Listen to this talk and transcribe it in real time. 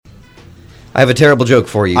I have a terrible joke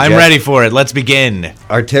for you, I'm Jeff. ready for it. Let's begin.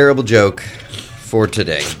 Our terrible joke for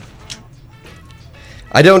today.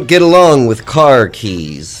 I don't get along with car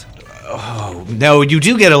keys. No, you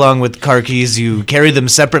do get along with car keys. You carry them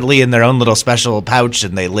separately in their own little special pouch,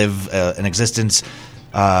 and they live an existence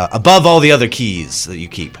above all the other keys that you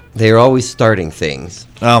keep. They're always starting things.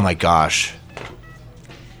 Oh, my gosh.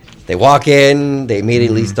 They walk in, they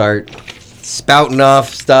immediately start spouting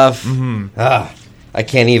off stuff. I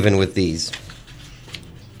can't even with these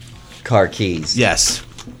car keys. Yes.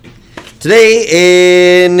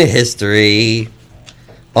 Today in history,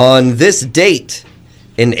 on this date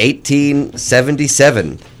in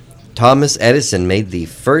 1877, Thomas Edison made the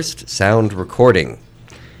first sound recording.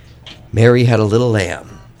 Mary Had a Little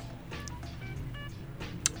Lamb.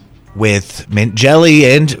 With mint jelly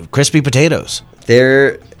and crispy potatoes.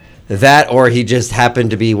 That or he just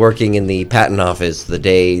happened to be working in the patent office the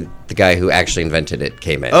day the guy who actually invented it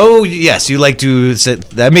came in. Oh, yes, you like to say...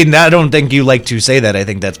 I mean, I don't think you like to say that. I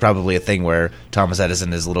think that's probably a thing where Thomas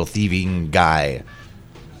Edison is a little thieving guy.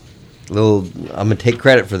 I'm going to take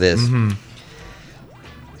credit for this.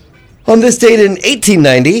 On this date in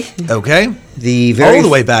 1890... Okay. All the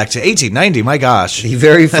way back to 1890, my gosh. The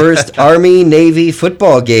very first Army-Navy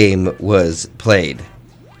football game was played.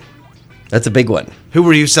 That's a big one. Who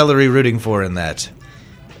were you celery rooting for in that?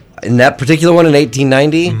 In that particular one in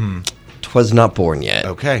 1890, 'twas not born yet.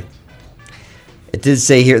 Okay. It did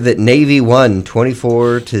say here that Navy won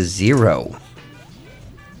 24-0.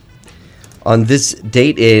 On this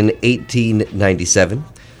date in 1897,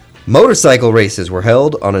 motorcycle races were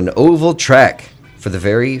held on an oval track for the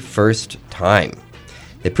very first time.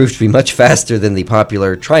 They proved to be much faster than the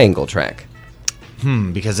popular triangle track.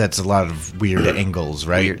 Because that's a lot of weird angles,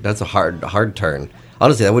 right? That's a hard turn.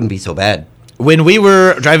 Honestly, that wouldn't be so bad. When we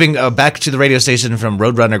were driving back to the radio station from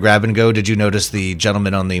Roadrunner Grab and Go, did you notice the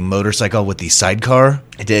gentleman on the motorcycle with the sidecar?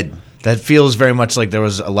 I did. That feels very much like there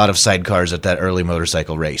was a lot of sidecars at that early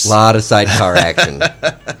motorcycle race. A lot of sidecar action.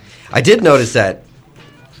 I did notice that.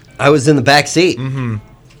 I was in the back seat.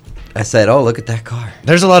 I said, "Oh, look at that car."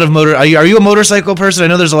 There's a lot of are you a motorcycle person? I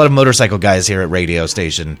know there's a lot of motorcycle guys here at radio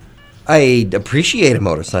station. I appreciate a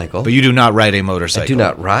motorcycle. But you do not ride a motorcycle. I do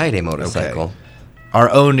not ride a motorcycle. Okay. Our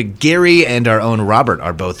own Gary and our own Robert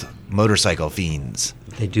are both motorcycle fiends.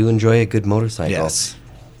 They do enjoy a good motorcycle. Yes.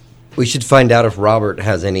 We should find out if Robert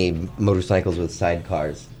has any motorcycles with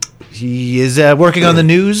sidecars. He is working on the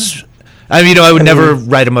news. I mean, I would never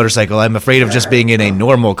ride a motorcycle. I'm afraid of just being in a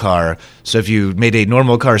normal car. So if you made a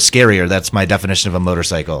normal car scarier, that's my definition of a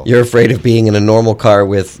motorcycle. You're afraid of being in a normal car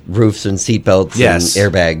with roofs and seatbelts and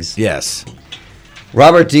airbags. Yes.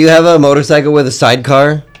 Robert, do you have a motorcycle with a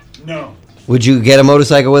sidecar? No. Would you get a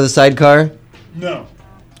motorcycle with a sidecar? No.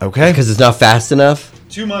 Okay. Because it's not fast enough?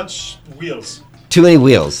 Too much wheels. Too many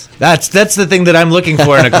wheels. That's the thing that I'm looking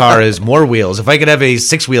for in a car is more wheels. If I could have a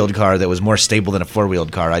 6-wheeled car that was more stable than a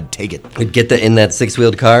 4-wheeled car, I'd take it. You'd get in that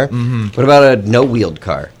 6-wheeled car? Mm-hmm. What about a no-wheeled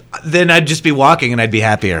car? Then I'd just be walking and I'd be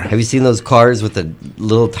happier. Have you seen those cars with the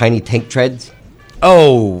little tiny tank treads?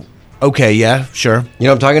 Oh, okay, yeah, sure. You know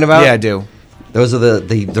what I'm talking about? Yeah, I do. Those are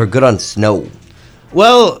they're good on snow.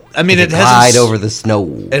 Well, I mean, it hasn't glide over the snow.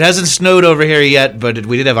 It hasn't snowed over here yet, but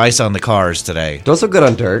we did have ice on the cars today. Those are good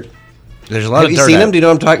on dirt. There's a lot of dirt. Have you seen them? Do you know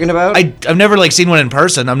what I'm talking about? I've never seen one in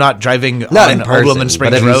person. I'm not driving on Old Woman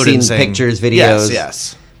Springs but have Road you seen pictures, videos?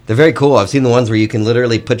 Yes. They're very cool. I've seen the ones where you can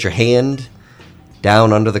literally put your hand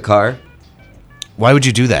down under the car. Why would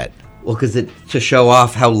you do that? Well, because to show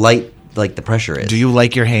off how light the pressure is. Do you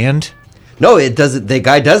like your hand? No, it doesn't. The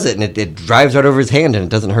guy does it, and it drives right over his hand, and it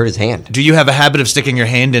doesn't hurt his hand. Do you have a habit of sticking your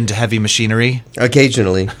hand into heavy machinery?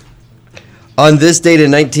 Occasionally. On this date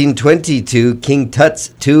in 1922, King Tut's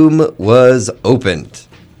tomb was opened.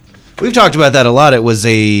 We've talked about that a lot. It was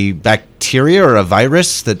a bacteria or a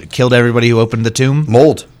virus that killed everybody who opened the tomb.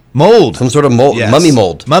 Mold. Some sort of mold. Yes. Mummy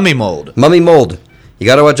mold. Mummy mold. You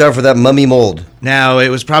got to watch out for that mummy mold. Now, it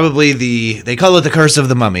was probably they call it the curse of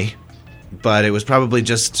the mummy, but it was probably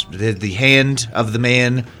just the hand of the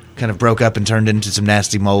man kind of broke up and turned into some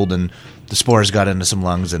nasty mold, and the spores got into some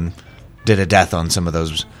lungs and did a death on some of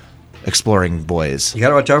those exploring boys. You got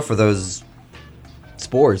to watch out for those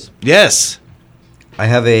spores. Yes. I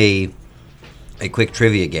have a quick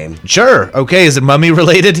trivia game. Sure. Okay. Is it mummy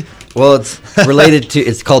related? Well, it's related to.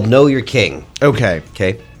 It's called Know Your King. Okay.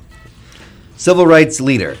 Okay. Civil rights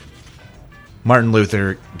leader. Martin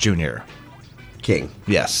Luther Jr. King.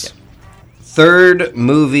 Yes. Yeah. Third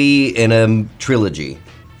movie in a trilogy.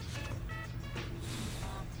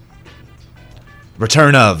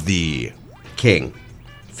 Return of the King.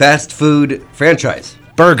 Fast food franchise.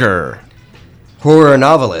 Burger. Horror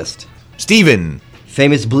novelist. Stephen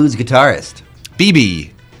Famous blues guitarist.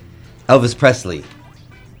 BB Elvis Presley.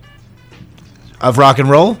 of rock and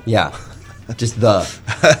roll. Yeah. Just the.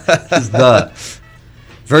 Just the.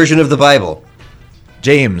 Version of the Bible.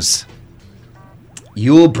 James.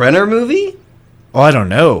 Yul Brynner movie? Oh, I don't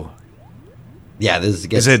know. Yeah, this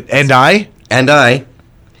Is it And I? And I.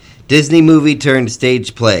 Disney movie turned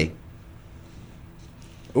stage play.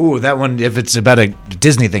 Ooh, that one. If it's about a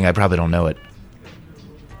Disney thing, I probably don't know it.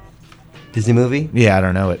 Disney movie? Yeah, I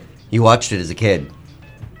don't know it. You watched it as a kid.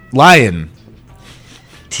 Lion.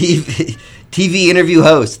 TV interview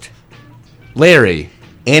host. Larry.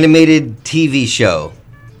 Animated TV show.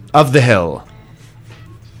 Of the Hill.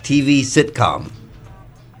 TV sitcom.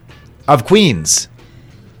 Of Queens.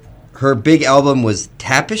 Her big album was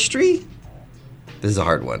Tapestry? This is a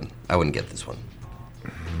hard one. I wouldn't get this one.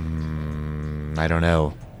 I don't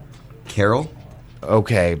know. Carol?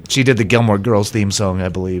 Okay. She did the Gilmore Girls theme song, I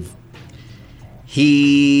believe.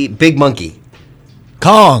 Big Monkey.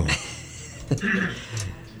 Kong.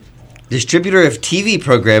 Distributor of TV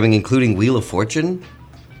programming, including Wheel of Fortune?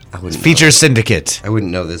 I wouldn't Feature know. Syndicate. I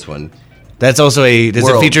wouldn't know this one. That's also Does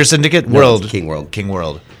World. it feature Syndicate? No, World. it's King World. King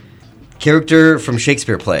World. Character from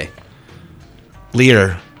Shakespeare play.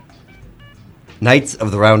 Lear. Knights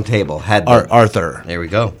of the Round Table. Had Arthur. There we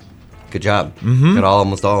go. Good job. Mm-hmm. Got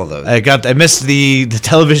almost all of those. I missed the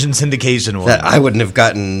television syndication one. I wouldn't have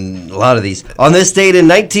gotten a lot of these. On this date in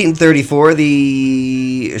 1934,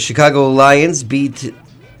 the Chicago Lions beat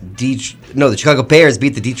the Chicago Bears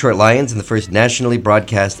beat the Detroit Lions in the first nationally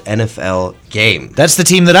broadcast NFL game. That's the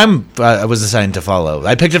team that I was assigned to follow.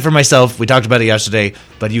 I picked it for myself. We talked about it yesterday,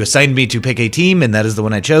 but you assigned me to pick a team, and that is the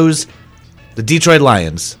one I chose. The Detroit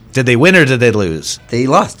Lions. Did they win or did they lose? They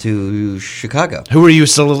lost to Chicago. Who were you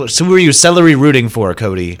celery rooting for,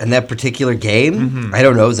 Cody? In that particular game, I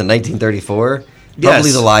don't know, it was in 1934. Yes.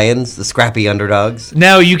 Probably the Lions, the scrappy underdogs.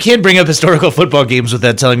 Now, you can't bring up historical football games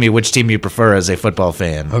without telling me which team you prefer as a football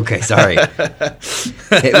fan. Okay, sorry.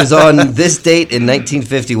 It was on this date in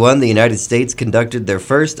 1951, the United States conducted their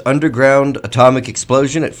first underground atomic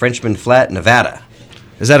explosion at Frenchman Flat, Nevada.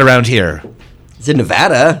 Is that around here? It's in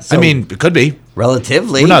Nevada. So I mean, it could be.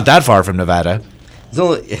 relatively. We're not that far from Nevada. It's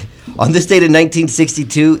only, on this date in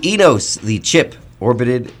 1962, Enos, the chip,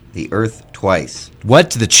 orbited the Earth twice.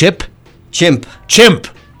 What? The chip? Chimp. Chimp!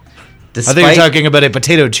 I Despite, think you're talking about a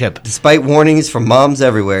potato chip. despite warnings from moms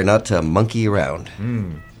everywhere not to monkey around.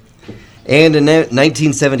 And in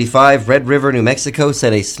 1975, Red River, New Mexico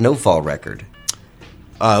set a snowfall record.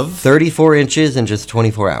 Of? 34 inches in just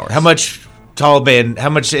 24 hours. How much how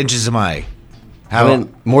much inches am I?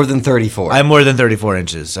 More than 34. I'm more than 34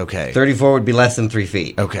 inches. Okay. 34 would be less than 3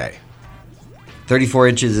 feet. Okay. 34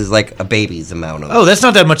 inches is like a baby's amount of... Oh, that's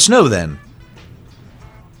not that much snow then.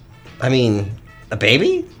 I mean, a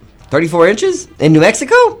baby? 34 inches? In New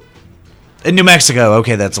Mexico? In New Mexico,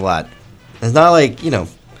 okay, that's a lot. It's not like,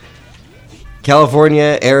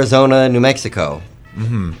 California, Arizona, New Mexico.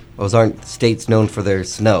 Mm-hmm. Those aren't states known for their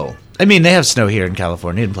snow. I mean, they have snow here in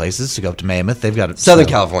California in places. To go up to Mammoth, they've got it. Southern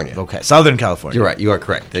California. Okay, Southern California. You're right. You are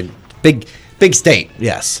correct. Big state.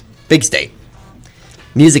 Yes. Big state.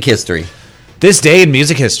 Music history. This day in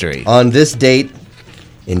music history. On this date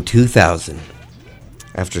in 2000,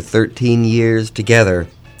 after 13 years together,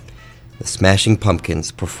 the Smashing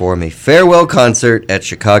Pumpkins perform a farewell concert at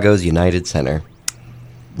Chicago's United Center.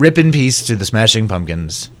 Rip in peace to the Smashing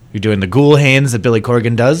Pumpkins. You're doing the ghoul hands that Billy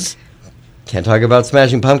Corgan does. Can't talk about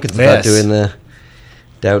Smashing Pumpkins without doing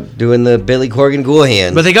the Billy Corgan ghoul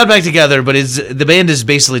hand. But they got back together, but the band is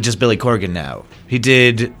basically just Billy Corgan now. He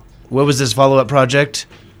did, what was his follow-up project?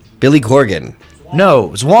 Billy Corgan. No,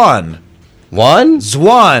 Zwan. Juan?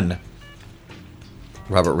 Zwan.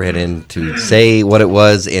 Robert ran in to say what it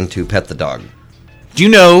was and to pet the dog. Do you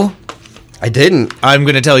know, I didn't. I'm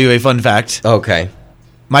going to tell you a fun fact. Okay.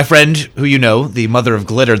 My friend, who you know, the mother of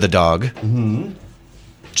Glitter the dog,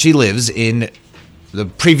 she lives in... The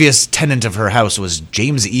previous tenant of her house was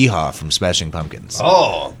James Eha from Smashing Pumpkins.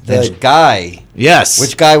 Oh, the guy. Yes.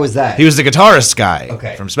 Which guy was that? He was the guitarist guy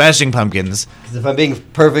Okay. from Smashing Pumpkins. Because if I'm being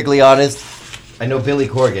perfectly honest, I know Billy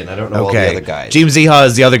Corgan. I don't know all the other guys. James Eha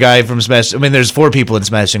is the other guy from Smash. I mean, there's 4 people in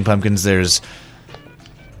Smashing Pumpkins. There's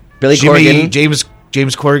Billy Corgan. James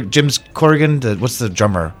Corgan. What's the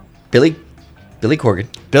drummer? Billy Corgan.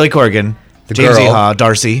 Billy Corgan. The James girl. Eha.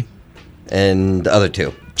 Darcy. And the other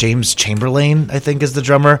two. James Chamberlain, I think, is the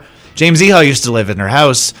drummer. James Eha used to live in her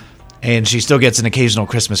house, and she still gets an occasional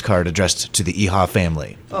Christmas card addressed to the Eha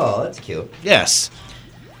family. Oh, that's cute. Yes.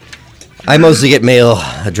 I mostly get mail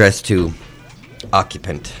addressed to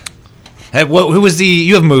occupant. Who was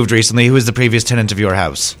you have moved recently. Who was the previous tenant of your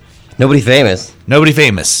house? Nobody famous. Nobody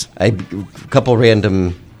famous. A couple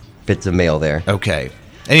random bits of mail there. Okay.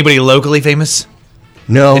 Anybody locally famous?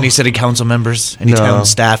 No. Any city council members? Any No. town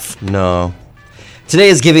staff? No. Today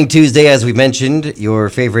is Giving Tuesday, as we mentioned. Your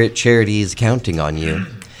favorite charity is counting on you.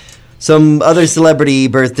 Some other celebrity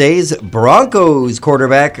birthdays. Broncos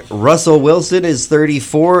quarterback Russell Wilson is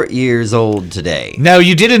 34 years old today. No,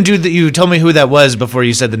 you didn't do that. You told me who that was before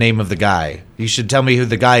you said the name of the guy. You should tell me who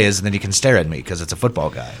the guy is, and then you can stare at me because it's a football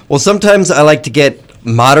guy. Well, sometimes I like to get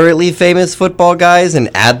moderately famous football guys and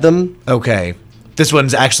add them. Okay. This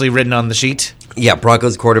one's actually written on the sheet. Yeah,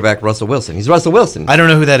 Broncos quarterback Russell Wilson. He's Russell Wilson. I don't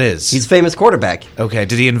know who that is. He's a famous quarterback. Okay.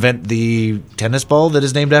 Did he invent the tennis ball that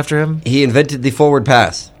is named after him? He invented the forward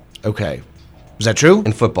pass Okay. Is that true?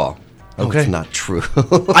 in football. Oh, Okay. it's not true.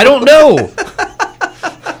 I don't know.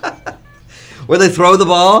 Where they throw the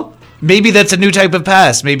ball? Maybe that's a new type of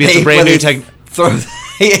pass. Maybe it's a brand new type.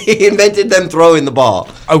 He invented them throwing the ball.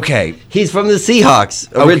 Okay. He's from the Seahawks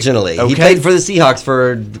originally. Okay. He played for the Seahawks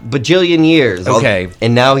for a bajillion years. Okay.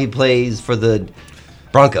 And now he plays for the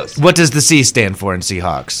Broncos. What does the C stand for in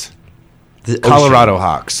Seahawks? The Colorado ocean.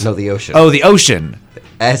 Hawks. No, the ocean. Oh, the ocean.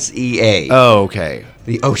 SEA. Oh, okay.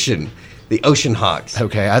 The ocean. The Ocean Hawks.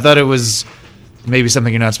 Okay. I thought it was maybe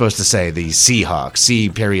something you're not supposed to say. The Seahawks. C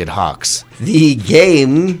period Hawks. The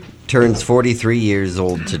game turns 43 years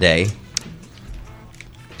old today.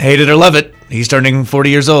 Hate it or love it. He's turning 40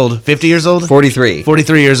 years old. 50 years old? 43.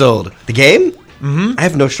 43 years old. The game? Mm-hmm. I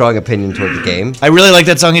have no strong opinion toward the game. I really like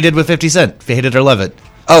that song he did with 50 Cent. Hate it or love it.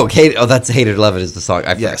 Oh, that's Hate It or Love It is the song.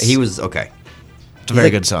 I forgot. Yes. He was, okay. It's a very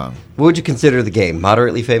good song. What would you consider the game?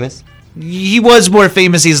 Moderately famous? He was more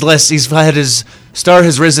famous. He's had his star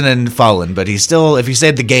has risen and fallen, but he's still, if you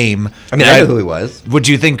said the game. I mean, I know who he was. Would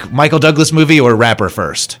you think Michael Douglas movie or rapper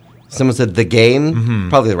first? Someone said the game,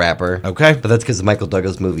 probably the rapper. Okay. But that's because the Michael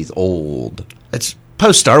Douglas movie's old. It's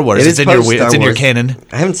post Star Wars. It It's is in post-Star your Wars. canon.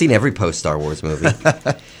 I haven't seen every post-Star Wars movie.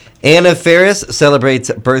 Anna Faris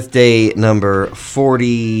celebrates birthday number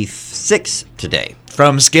 46 today.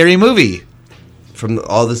 From Scary Movie. From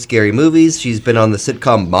all the scary movies, she's been on the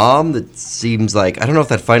sitcom Mom that seems like, I don't know if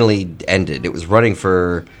that finally ended. It was running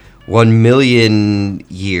for 1 million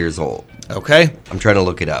years old. Okay. I'm trying to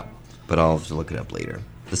look it up, but I'll have to look it up later.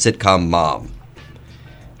 The sitcom Mom.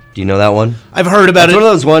 Do you know that one? I've heard about It's it. one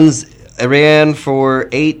of those ones. It ran for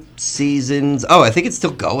 8 seasons. Oh, I think it's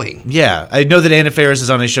still going. Yeah, I know that Anna Faris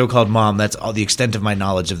is on a show called Mom. That's all the extent of my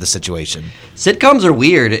knowledge of the situation. Sitcoms are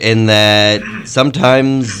weird in that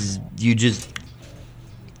sometimes you just...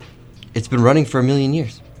 It's been running for 1 million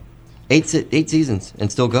years. 8 seasons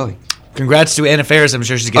and still going. Congrats to Anna Faris. I'm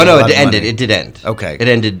sure she's Oh, getting a no, lot it of ended. money. It did end. Okay. It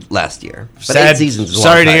ended last year. But Sad. 8 seasons is a long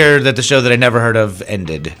Sorry to time. hear that the show that I never heard of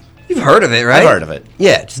ended. You've heard of it, right? I've heard of it.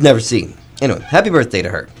 Yeah, just never seen. Anyway, happy birthday to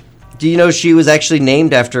her. Do you know she was actually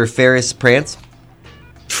named after Ferris Prance?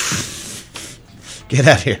 Get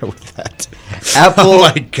out of here with that. Apple, Oh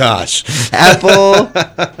my gosh. Apple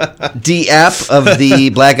Diap of the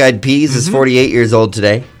Black Eyed Peas is 48 years old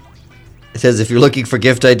today. It says if you're looking for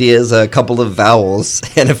gift ideas, a couple of vowels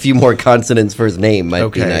and a few more consonants for his name might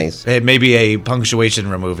be nice. It may be a punctuation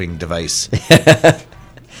removing device.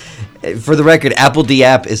 For the record, Apple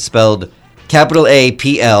Diap is spelled capital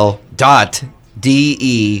APL dot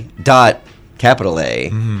DE dot capital A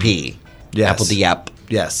P. Yes. Apple Diap.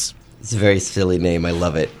 Yes. It's a very silly name. I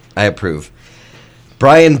love it. I approve.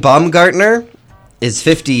 Brian Baumgartner is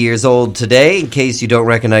 50 years old today. In case you don't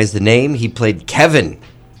recognize the name, he played Kevin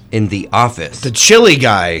in The Office. The chili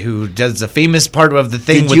guy who does the famous part of the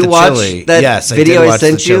thing Did with you the watch chili. that Yes, video I did I watch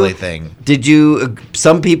sent the you? chili thing. Did you?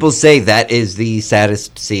 Some people say that is the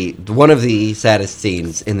saddest scene, one of the saddest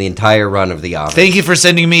scenes in the entire run of The Office. Thank you for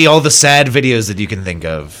sending me all the sad videos that you can think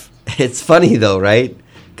of. It's funny though, right?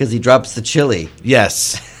 Because he drops the chili.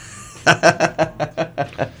 Yes.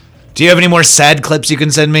 Do you have any more sad clips you can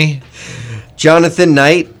send me? Jonathan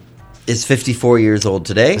Knight is 54 years old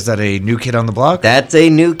today. Is that a new kid on the block? That's a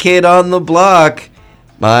new kid on the block.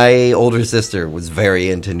 My older sister was very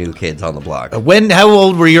into New Kids on the Block. How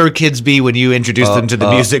old were your kids be when you introduced them to the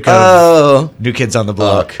music of Oh, New Kids on the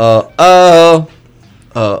Block? oh.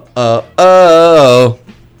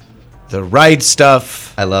 The right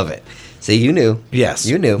stuff. I love it. See, you knew. Yes.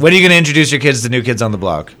 You knew. When are you going to introduce your kids to New Kids on the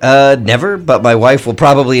Block? Never, but my wife will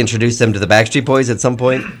probably introduce them to the Backstreet Boys at some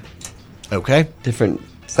point. Okay.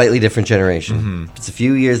 Slightly different generation. It's a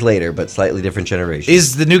few years later, but slightly different generation.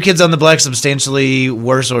 Is the New Kids on the Block substantially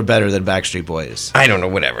worse or better than Backstreet Boys? I don't know,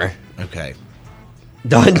 whatever. Okay.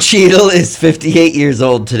 Don Cheadle is 58 years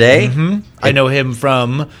old today. I know him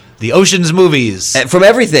from the Ocean's movies. From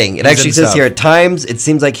everything. It He's actually in says stuff. here, at times, it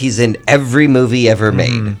seems like he's in every movie ever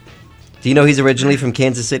made. Do you know he's originally from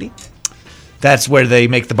Kansas City? That's where they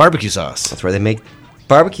make the barbecue sauce. That's where they make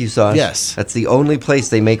barbecue sauce. Yes. That's the only place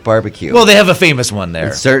they make barbecue. Well, they have a famous one there.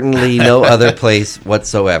 And certainly no other place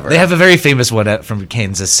whatsoever. They have a very famous one from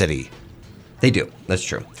Kansas City. They do. That's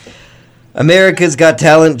true. America's Got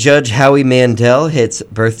Talent judge Howie Mandel hits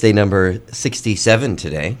birthday number 67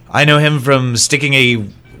 today. I know him from sticking a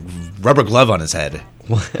rubber glove on his head.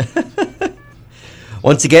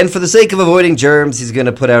 Once again, for the sake of avoiding germs, he's going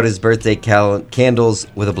to put out his birthday candles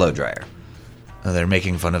with a blow dryer. They're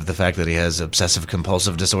making fun of the fact that he has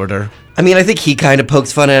obsessive-compulsive disorder. I mean, I think he kind of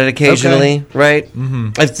pokes fun at it occasionally, right?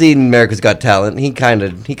 Mm-hmm. I've seen America's Got Talent. He kind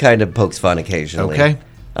of pokes fun occasionally. Okay.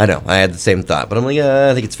 I know. I had the same thought, but I'm like,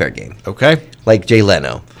 I think it's fair game. Okay. Like Jay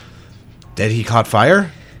Leno. Did he caught fire?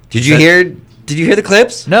 Did you hear the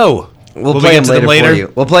clips? No. We'll play them later for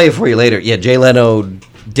you. We'll play it for you later. Yeah, Jay Leno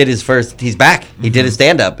did his first. He's back. He did his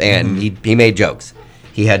stand-up, and he made jokes.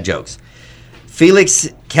 He had jokes. Felix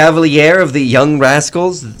Cavaliere of the Young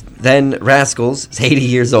Rascals, then Rascals, is 80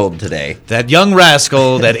 years old today. That young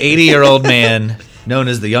rascal, that 80-year-old man known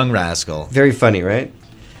as the Young Rascal. Very funny, right?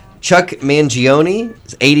 Chuck Mangione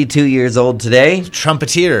is 82 years old today.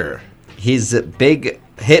 Trumpeter. His big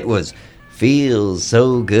hit was Feels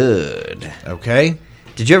So Good. Okay.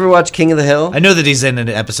 Did you ever watch King of the Hill? I know that he's in an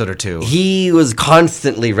episode or two. He was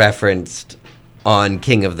constantly referenced on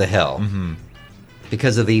King of the Hill. Mm-hmm.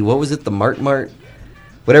 Because of the, what was it, the Mart?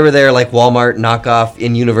 Whatever their, like, Walmart knockoff,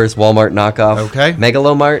 in-universe Walmart knockoff. Okay.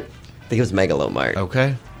 Megalomart? I think it was Megalomart.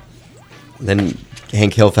 Okay. Then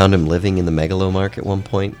Hank Hill found him living in the Megalomart at one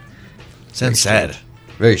point. Sounds sad.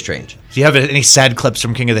 Very strange. Do you have any sad clips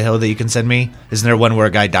from King of the Hill that you can send me? Isn't there one where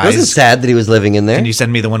a guy dies? It wasn't sad that he was living in there. Can you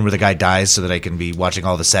send me the one where the guy dies so that I can be watching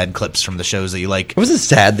all the sad clips from the shows that you like? It wasn't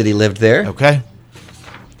sad that he lived there. Okay.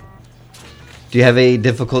 Do you have a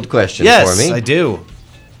difficult question for me? Yes, I do.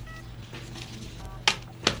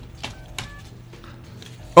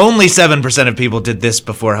 Only 7% of people did this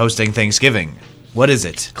before hosting Thanksgiving. What is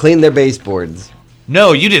it? Clean their baseboards.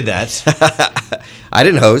 No, you did that. I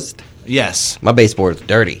didn't host. Yes. My baseboard's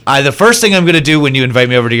dirty. The first thing I'm going to do when you invite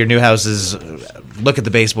me over to your new house is look at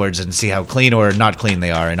the baseboards and see how clean or not clean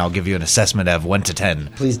they are, and I'll give you an assessment of 1 to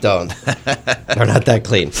 10. Please don't. They're not that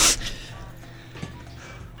clean.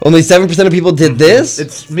 Only 7% of people did this?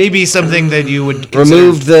 It's maybe something that you would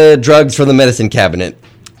Remove the drugs from the medicine cabinet.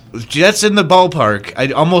 That's in the ballpark.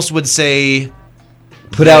 I almost would say...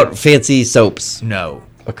 Put out fancy soaps. No.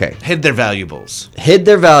 Okay. Hid their valuables. Hid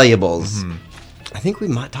their valuables. Mm-hmm. I think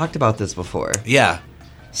we talked about this before. Yeah.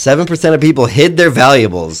 7% of people hid their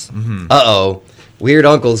valuables. Mm-hmm. Uh-oh. Weird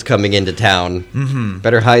uncle's coming into town. Mm-hmm.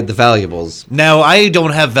 Better hide the valuables. Now, I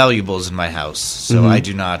don't have valuables in my house, so I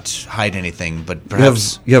do not hide anything, but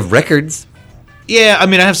perhaps... You have records? Yeah, I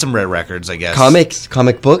mean, I have some rare records, I guess. Comics?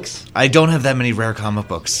 Comic books? I don't have that many rare comic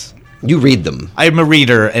books. You read them. I'm a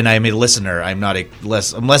reader, and I'm a listener. I'm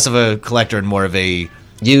less of a collector and more of a...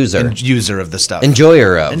 User of the stuff.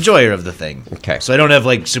 Enjoyer of the thing. Okay. So I don't have,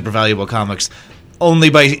 like, super valuable comics.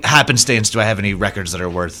 Only by happenstance do I have any records that are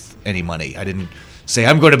worth any money. I didn't say,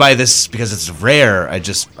 I'm going to buy this because it's rare.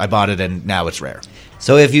 I bought it, and now it's rare.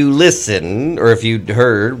 So if you listen, or if you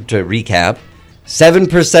heard, to recap,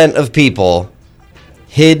 7% of people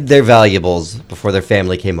hid their valuables before their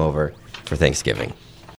family came over for Thanksgiving.